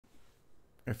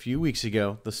A few weeks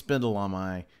ago, the spindle on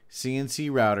my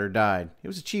CNC router died. It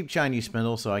was a cheap Chinese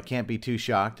spindle, so I can't be too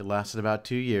shocked. It lasted about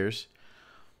 2 years.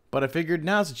 But I figured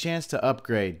now's a chance to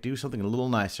upgrade, do something a little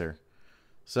nicer.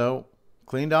 So,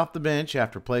 cleaned off the bench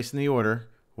after placing the order,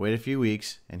 waited a few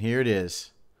weeks, and here it is.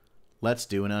 Let's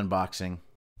do an unboxing.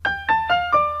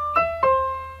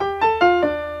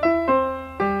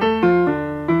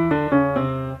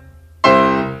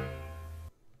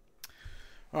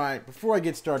 Alright, before I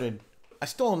get started, I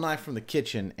stole a knife from the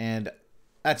kitchen, and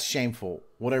that's shameful.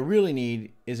 What I really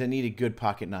need is I need a good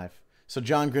pocket knife. So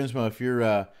John Grimsmo, if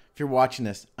you're watching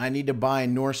this, I need to buy a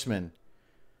Norseman.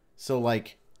 So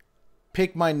like,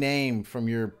 pick my name from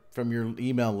your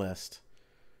email list.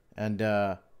 And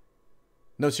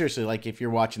no, seriously, like if you're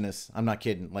watching this, I'm not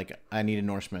kidding. Like I need a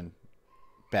Norseman,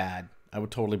 bad. I would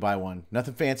totally buy one.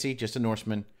 Nothing fancy, just a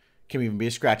Norseman. Can even be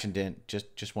a scratch and dent.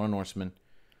 Just want a Norseman.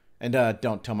 And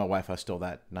don't tell my wife I stole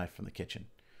that knife from the kitchen.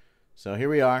 So here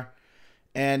we are.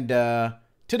 And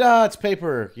ta-da, it's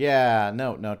paper. Yeah,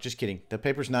 no, just kidding. The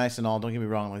paper's nice and all. Don't get me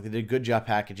wrong. Like they did a good job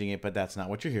packaging it, but that's not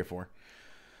what you're here for.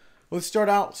 Let's start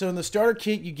out. So in the starter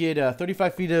kit, you get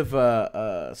 35 feet of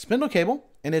spindle cable.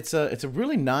 And it's a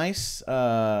really nice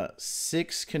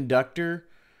 6-conductor,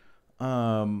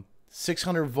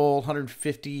 600 volt,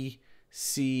 150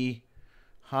 C,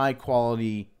 high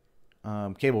quality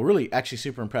cable. Really, actually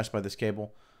super impressed by this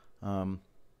cable.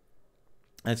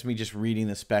 That's me just reading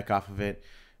the spec off of it.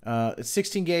 It's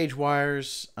 16 gauge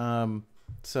wires,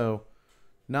 so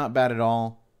not bad at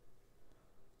all.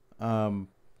 I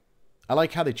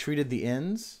like how they treated the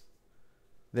ends.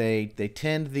 They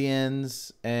tinned the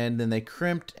ends, and then they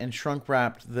crimped and shrunk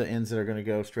wrapped the ends that are going to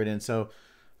go straight in. So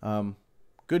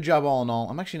good job all in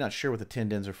all. I'm actually not sure what the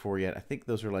tinned ends are for yet. I think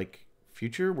those are like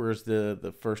future, whereas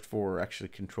the first 4 actually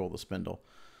control the spindle.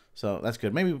 So that's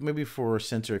good. Maybe for a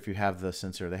sensor, if you have the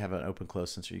sensor, they have an open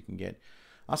close sensor you can get.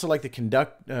 I also like the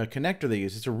connector they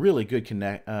use. It's a really good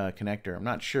connector. I'm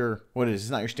not sure what it is.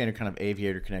 It's not your standard kind of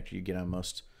aviator connector you get on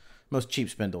most cheap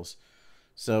spindles.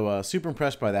 So super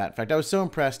impressed by that. In fact, I was so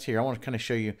impressed here. I want to kind of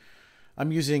show you.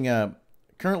 I'm using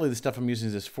currently the stuff I'm using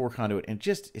is this 4 conduit, and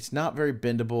it's not very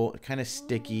bendable. Kind of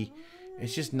sticky.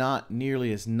 It's just not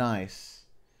nearly as nice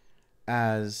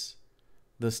as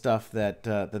the stuff that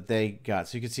that they got.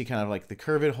 So you can see kind of like the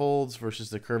curve it holds versus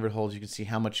the curve it holds. You can see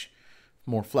how much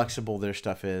more flexible their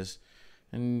stuff is,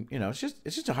 and you know it's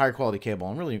just a higher quality cable.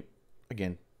 I'm really,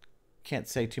 again, can't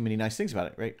say too many nice things about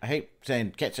it, right? I hate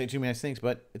saying can't say too many nice things,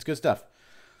 but it's good stuff.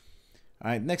 All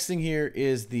right, next thing here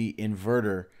is the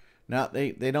inverter. Now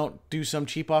they don't do some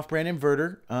cheap off-brand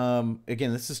inverter.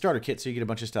 Again, this is a starter kit, so you get a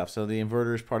bunch of stuff. So the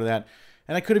inverter is part of that,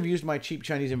 and I could have used my cheap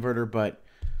Chinese inverter, but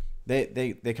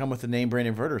they come with a name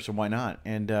brand inverter, so why not?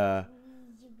 And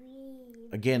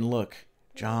again, look,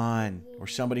 John, or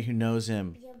somebody who knows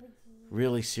him,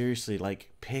 really seriously,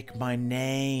 like, pick my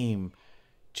name,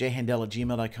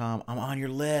 jhandel@gmail.com. I'm on your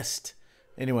list.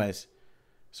 Anyways,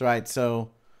 so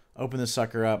open this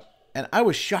sucker up, and I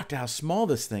was shocked at how small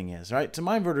this thing is. Right, so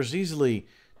my inverter is easily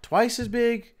twice as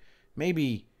big,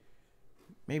 maybe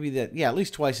that, yeah, at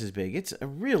least twice as big. It's a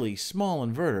really small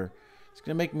inverter. It's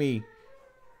gonna make me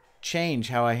change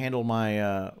how I handle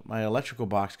my my electrical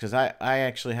box, because I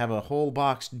actually have a whole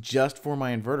box just for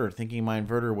my inverter, thinking my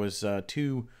inverter was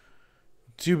too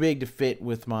big to fit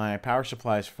with my power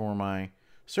supplies for my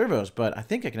servos, but I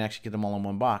think I can actually get them all in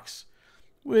one box,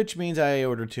 which means I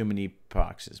ordered too many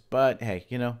boxes. But hey,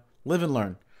 you know, live and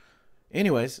learn.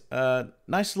 Anyways,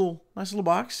 nice little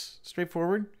box,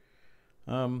 straightforward.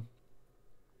 Of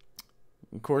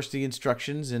course, the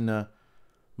instructions in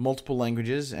multiple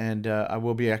languages, and I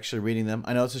will be actually reading them.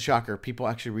 I know it's a shocker. People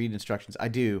actually read instructions. I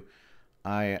do.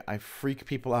 I freak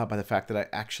people out by the fact that I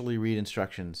actually read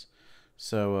instructions.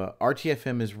 So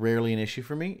RTFM is rarely an issue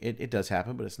for me. It does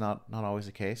happen, but it's not always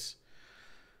the case.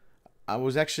 I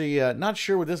was actually not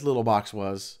sure what this little box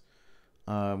was,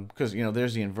 because you know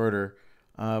there's the inverter,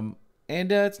 and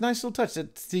it's a nice little touch.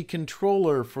 It's the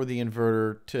controller for the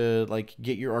inverter to like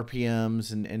get your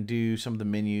RPMs and do some of the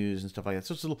menus and stuff like that.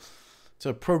 So it's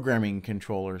a programming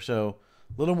controller, so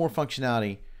a little more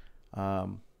functionality, a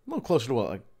little closer to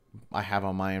what like I have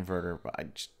on my inverter, but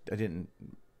I didn't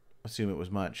assume it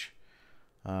was much.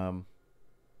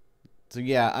 So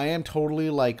yeah, I am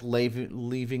totally like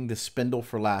leaving the spindle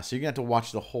for last, so you're gonna have to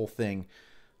watch the whole thing.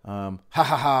 Ha ha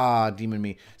ha, demon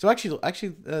me. So actually,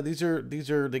 these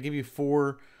are they give you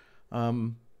 4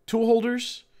 tool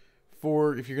holders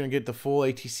for if you're gonna get the full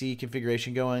ATC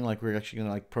configuration going. Like we're actually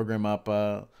gonna like program up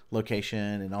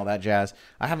location and all that jazz.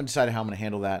 I haven't decided how I'm gonna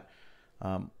handle that.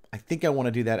 I think I want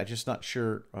to do that. I'm just not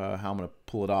sure how I'm gonna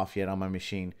pull it off yet on my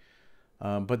machine.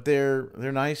 But they're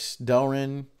nice,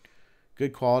 Delrin,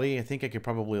 good quality. I think I could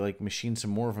probably like machine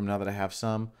some more of them now that I have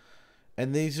some.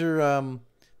 And these are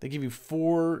they give you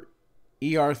 4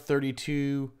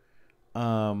 ER32.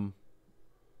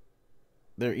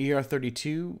 They're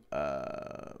ER32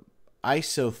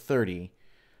 ISO 30,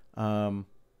 and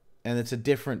it's a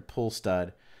different pull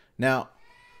stud. Now,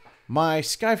 my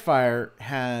Skyfire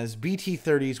has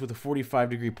BT30s with a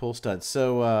 45-degree pull stud,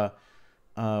 so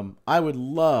I would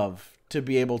love to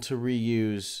be able to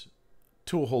reuse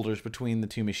tool holders between the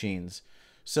two machines.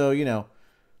 So, you know,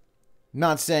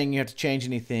 not saying you have to change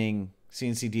anything,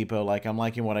 CNC Depot, like I'm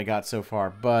liking what I got so far,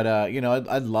 but, you know,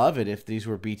 I'd love it if these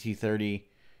were BT30,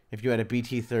 if you had a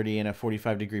BT30 and a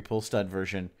 45-degree pull stud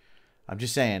version. I'm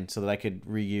just saying, so that I could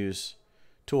reuse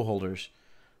tool holders.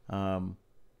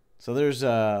 So there's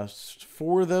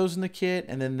 4 of those in the kit,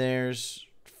 and then there's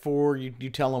 4, you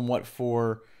tell them what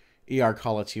 4 ER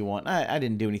collets you want. I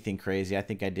didn't do anything crazy. I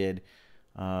think I did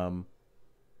 1/8.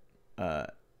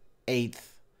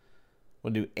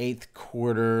 We'll do 1/8,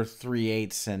 quarter,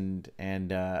 3/8,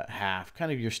 and half.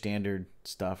 Kind of your standard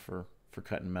stuff for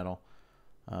cutting metal.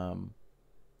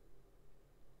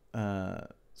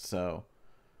 So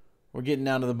we're getting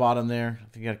down to the bottom there. I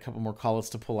think we got a couple more collets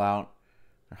to pull out.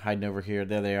 They're hiding over here.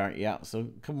 There they are. Yeah, so a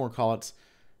couple more collets.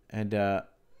 And I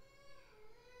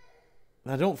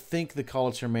don't think the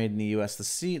collets are made in the U.S.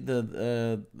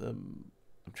 I'm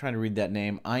trying to read that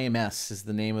name. IMS is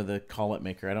the name of the collet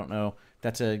maker. I don't know if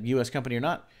that's a U.S. company or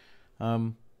not.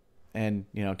 And,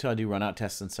 you know, until I do run-out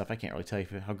tests and stuff, I can't really tell you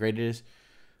how great it is.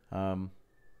 All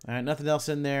right, nothing else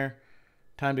in there.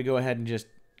 Time to go ahead and just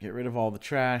get rid of all the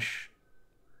trash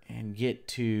and get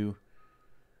to...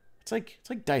 It's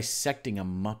like dissecting a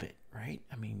Muppet, right?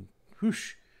 I mean,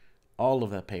 whoosh, all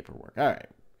of that paperwork. All right,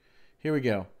 here we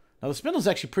go. Now, the spindle is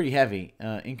actually pretty heavy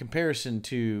in comparison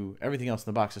to everything else in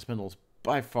the box. The spindle is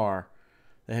by far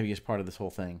the heaviest part of this whole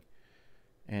thing.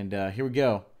 And here we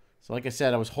go. So like I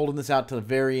said, I was holding this out to the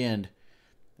very end.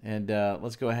 And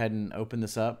let's go ahead and open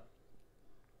this up.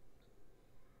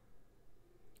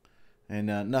 And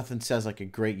nothing says like a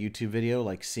great YouTube video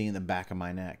like seeing the back of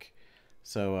my neck.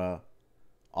 So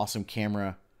awesome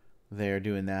camera there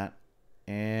doing that.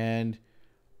 And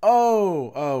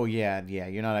oh yeah,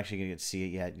 you're not actually gonna get to see it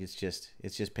yet. It's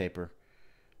just paper.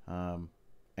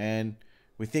 And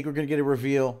we think we're gonna get a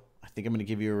reveal. I think I'm gonna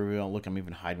give you a reveal. Look, I'm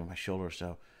even hiding with my shoulder.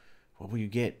 So what will you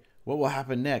get? What will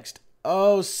happen next?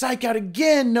 Oh, psych out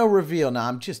again! No reveal. No,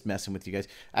 I'm just messing with you guys.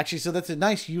 Actually, so that's a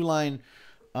nice Uline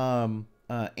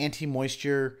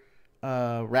anti-moisture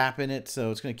wrap in it,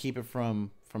 so it's gonna keep it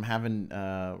from having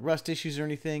rust issues or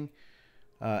anything.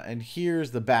 And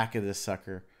here's the back of this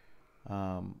sucker.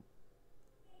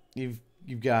 You've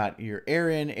got your air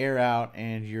in, air out,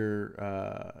 and your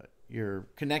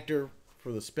connector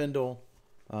for the spindle,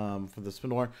 arm.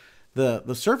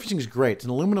 The surfacing is great. It's an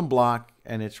aluminum block,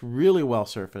 and it's really well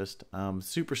surfaced.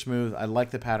 Super smooth. I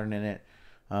like the pattern in it.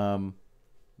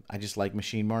 I just like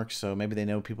machine marks, so maybe they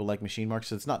know people like machine marks.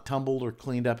 So it's not tumbled or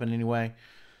cleaned up in any way.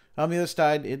 On the other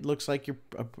side, it looks like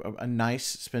a nice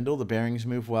spindle. The bearings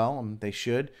move well, and they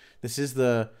should. This is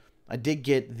I did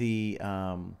get the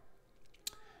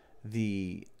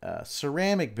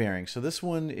ceramic bearing. So this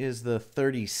one is the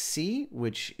 30C,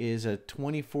 which is a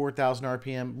 24,000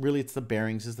 RPM. Really, it's the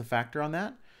bearings is the factor on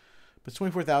that. But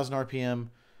 24,000 RPM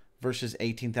versus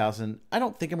 18,000. I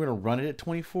don't think I'm going to run it at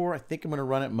 24. I think I'm going to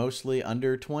run it mostly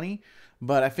under 20.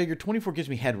 But I figured 24 gives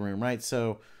me headroom, right?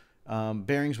 So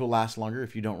bearings will last longer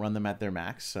if you don't run them at their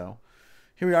max. So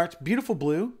here we are. It's beautiful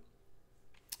blue.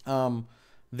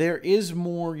 There is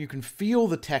more. You can feel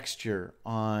the texture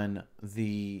on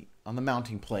the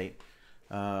mounting plate.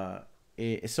 So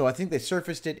I think they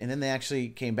surfaced it, and then they actually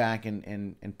came back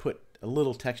and put a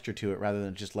little texture to it rather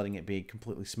than just letting it be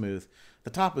completely smooth. The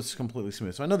top was completely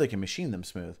smooth, so I know they can machine them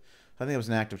smooth. I think that was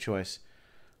an active choice.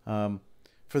 For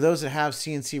those that have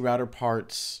CNC router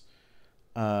parts,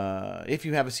 if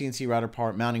you have a CNC router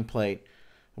part mounting plate,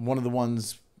 one of the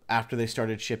ones after they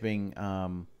started shipping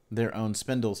their own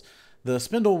spindles, the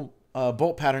spindle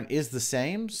bolt pattern is the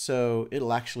same, so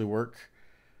it'll actually work.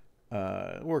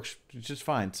 It works just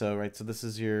fine. So right, so this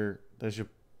is your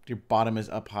bottom is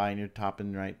up high and your top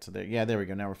and right. So there we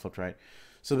go. Now we're flipped right.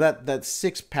 So that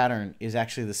 6 pattern is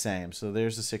actually the same. So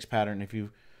there's the 6 pattern. If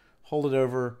you hold it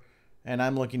over, and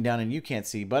I'm looking down and you can't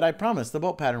see, but I promise the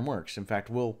bolt pattern works. In fact,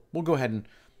 we'll go ahead and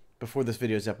before this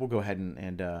video is up, we'll go ahead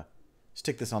and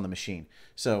stick this on the machine.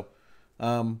 So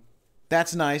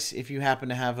that's nice. If you happen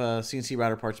to have a CNC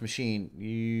router parts machine,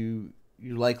 you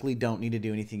likely don't need to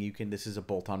do anything. This is a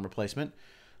bolt-on replacement.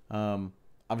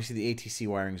 Obviously the ATC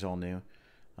wiring is all new.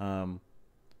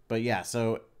 But yeah,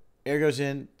 so air goes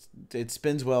in, it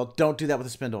spins well. Don't do that with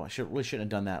a spindle. Really shouldn't have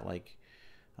done that. Like,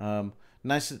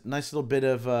 nice little bit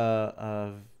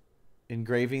of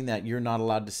engraving that you're not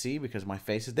allowed to see because my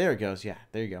face is there. It goes, yeah,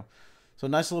 there you go. So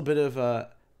nice little bit of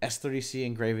S30C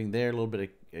engraving there, a little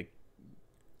bit of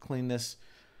cleanness,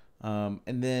 and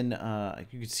then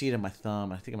you can see it in my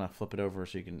thumb. I think I'm gonna flip it over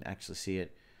so you can actually see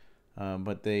it.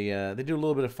 But they do a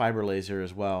little bit of fiber laser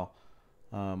as well.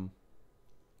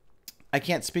 I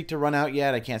can't speak to run out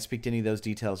yet. I can't speak to any of those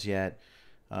details yet.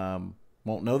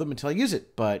 Won't know them until I use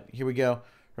it. But here we go,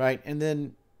 right? And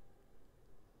then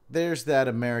there's that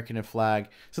American flag.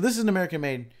 So this is an American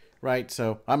made, right?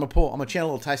 So I'm gonna channel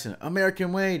little Tyson.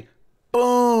 American made,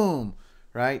 boom,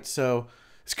 right? So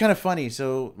it's kind of funny.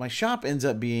 So my shop ends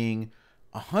up being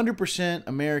 100%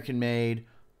 American made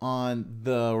on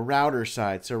the router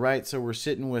side. So right, so we're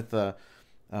sitting with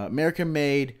American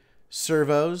made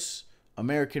servos,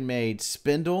 American made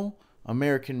spindle,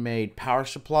 American made power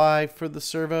supply for the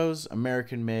servos,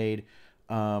 American made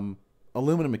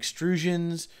aluminum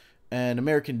extrusions, and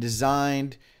American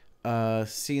designed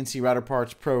CNC router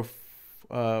parts Pro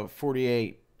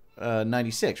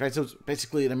 4896, right? So it's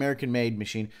basically an American made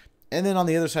machine. And then on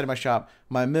the other side of my shop,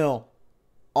 my mill,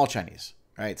 all Chinese,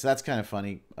 right? So that's kind of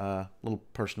funny, little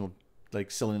personal like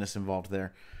silliness involved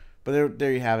there. But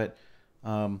there you have it.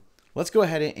 Let's go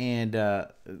ahead and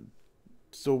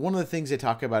so one of the things they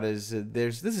talk about is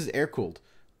this is air cooled.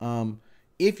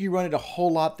 If you run it a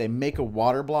whole lot, they make a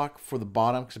water block for the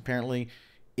bottom because apparently,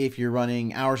 if you're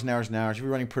running hours and hours and hours, if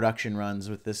you're running production runs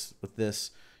with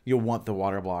this, you'll want the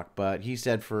water block. But he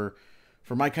said for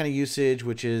my kind of usage,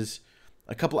 which is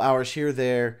a couple hours here or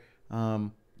there,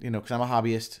 you know, because I'm a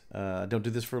hobbyist, don't do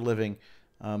this for a living,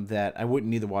 that I wouldn't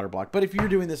need the water block. But if you're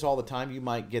doing this all the time, you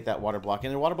might get that water block.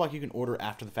 And the water block you can order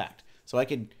after the fact. So I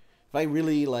could, if I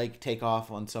really like take off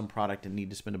on some product and need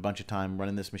to spend a bunch of time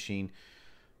running this machine,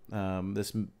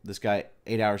 this guy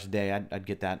 8 hours a day, I'd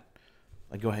get that.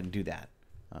 I'd go ahead and do that.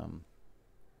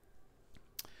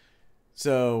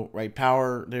 So right,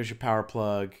 power, there's your power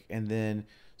plug, and then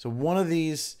so one of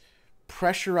these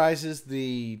pressurizes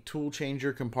the tool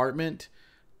changer compartment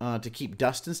to keep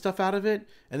dust and stuff out of it,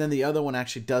 and then the other one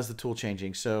actually does the tool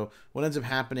changing. So what ends up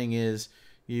happening is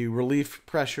you relieve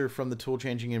pressure from the tool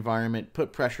changing environment,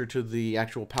 put pressure to the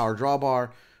actual power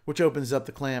drawbar, which opens up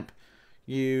the clamp.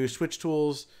 You switch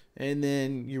tools, and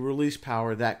then you release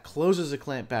power. That closes the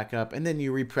clamp back up, and then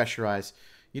you repressurize.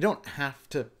 You don't have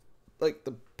to, like,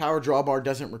 the power drawbar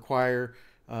doesn't require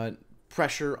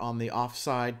pressure on the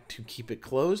offside to keep it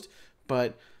closed,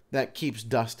 but that keeps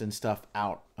dust and stuff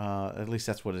out. At least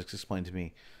that's what it's explained to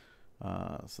me.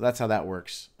 So that's how that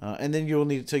works. And then you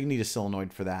need a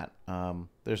solenoid for that.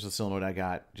 There's a solenoid I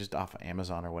got just off of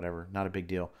Amazon or whatever. Not a big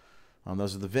deal.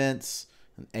 Those are the vents,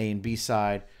 A and B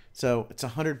side. So it's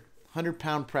 100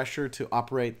 pound pressure to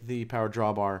operate the power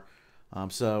drawbar.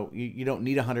 So you don't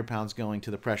need 100 pounds going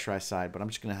to the pressurized side, but I'm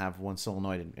just going to have one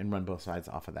solenoid and run both sides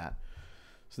off of that.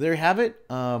 So there you have it.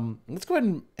 Let's go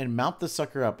ahead and mount this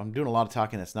sucker up. I'm doing a lot of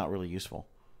talking that's not really useful.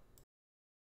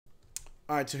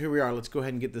 All right, so here we are. Let's go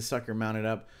ahead and get this sucker mounted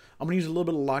up. I'm going to use a little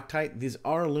bit of Loctite. These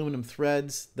are aluminum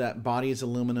threads. That body is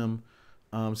aluminum.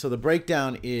 So the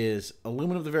breakdown is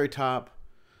aluminum at the very top,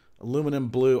 aluminum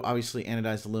blue, obviously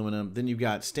anodized aluminum. Then you've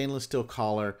got stainless steel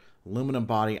collar, aluminum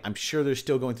body. I'm sure they're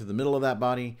still going through the middle of that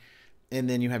body. And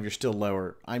then you have your still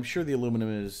lower. I'm sure the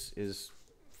aluminum is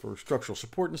for structural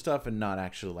support and stuff and not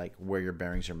actually like where your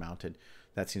bearings are mounted.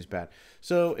 That seems bad.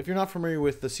 So if you're not familiar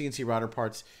with the CNC router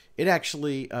parts, it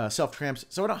actually self-trams.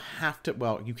 So I don't have to,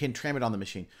 well, you can tram it on the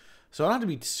machine. So I don't have to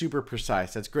be super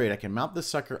precise. That's great. I can mount this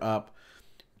sucker up,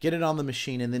 get it on the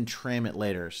machine, and then tram it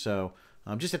later. So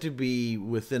just have to be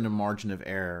within a margin of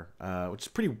error, which is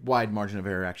a pretty wide margin of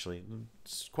error, actually.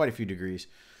 It's quite a few degrees.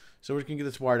 So we're going to get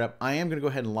this wired up. I am going to go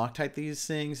ahead and Loctite these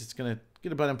things. It's going to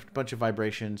get a bunch of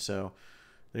vibration, so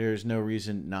there's no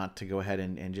reason not to go ahead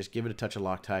and just give it a touch of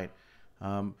Loctite.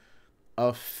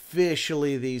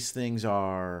 Officially, these things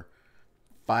are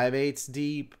 5/8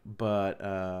 deep, but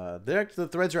the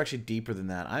threads are actually deeper than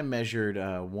that. I measured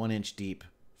 1 inch deep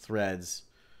threads,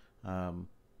 and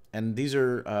these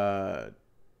are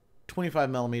 25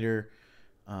 millimeter,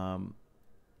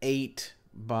 8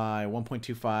 by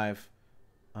 1.25,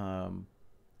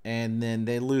 and then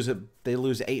they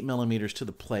lose 8 millimeters to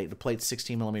the plate. The plate's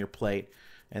 16 millimeter plate,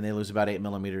 and they lose about 8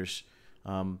 millimeters.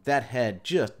 That head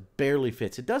just barely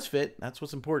fits. It does fit. That's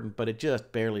what's important, but it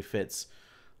just barely fits.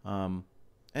 And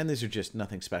these are just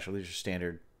nothing special. These are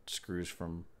standard screws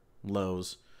from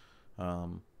Lowe's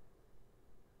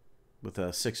with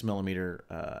a 6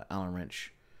 millimeter Allen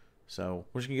wrench. So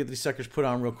we're just going to get these suckers put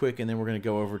on real quick, and then we're going to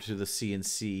go over to the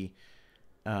CNC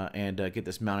and get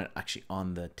this mounted actually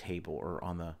on the table or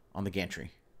on the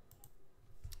gantry.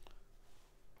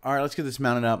 All right, let's get this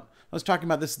mounted up. I was talking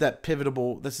about this is that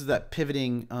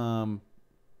pivoting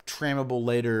trammable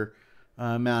later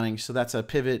mounting. So that's a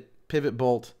pivot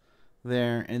bolt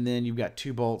there, and then you've got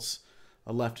 2 bolts,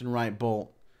 a left and right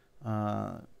bolt,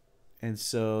 and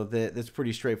so that's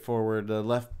pretty straightforward.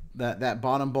 The that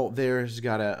bottom bolt there has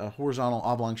got a horizontal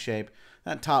oblong shape.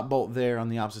 That top bolt there on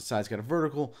the opposite side's got a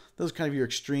vertical. Those are kind of your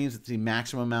extremes. It's the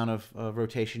maximum amount of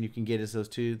rotation you can get is those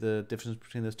two, the difference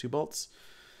between those 2 bolts.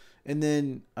 And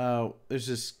then there's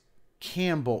this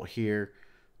cam bolt here.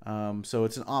 So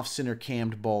it's an off-center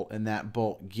cammed bolt, and that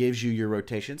bolt gives you your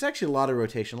rotation. It's actually a lot of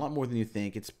rotation, a lot more than you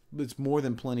think. It's more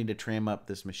than plenty to tram up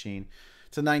this machine.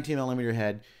 It's a 19mm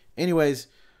head. Anyways,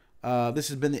 this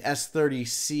has been the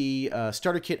S30C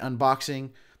starter kit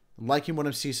unboxing. I'm liking what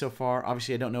I'm seeing so far.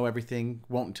 Obviously, I don't know everything.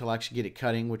 Won't until I actually get it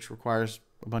cutting, which requires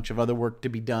a bunch of other work to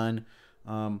be done.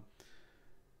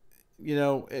 You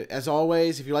know, as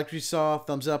always, if you liked what you saw,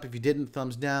 thumbs up. If you didn't,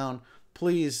 thumbs down.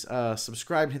 Please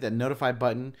subscribe and hit that notify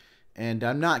button. And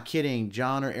I'm not kidding,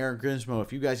 John or Eric Grimsmo,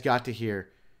 if you guys got to here,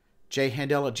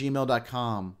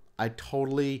 jhandel@gmail.com. I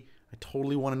totally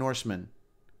want a Norseman.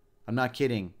 I'm not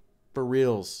kidding. For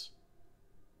reals.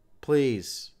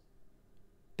 Please.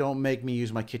 Don't make me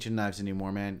use my kitchen knives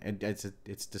anymore, man.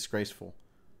 It's disgraceful.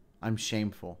 I'm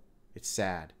shameful. It's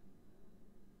sad.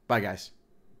 Bye, guys.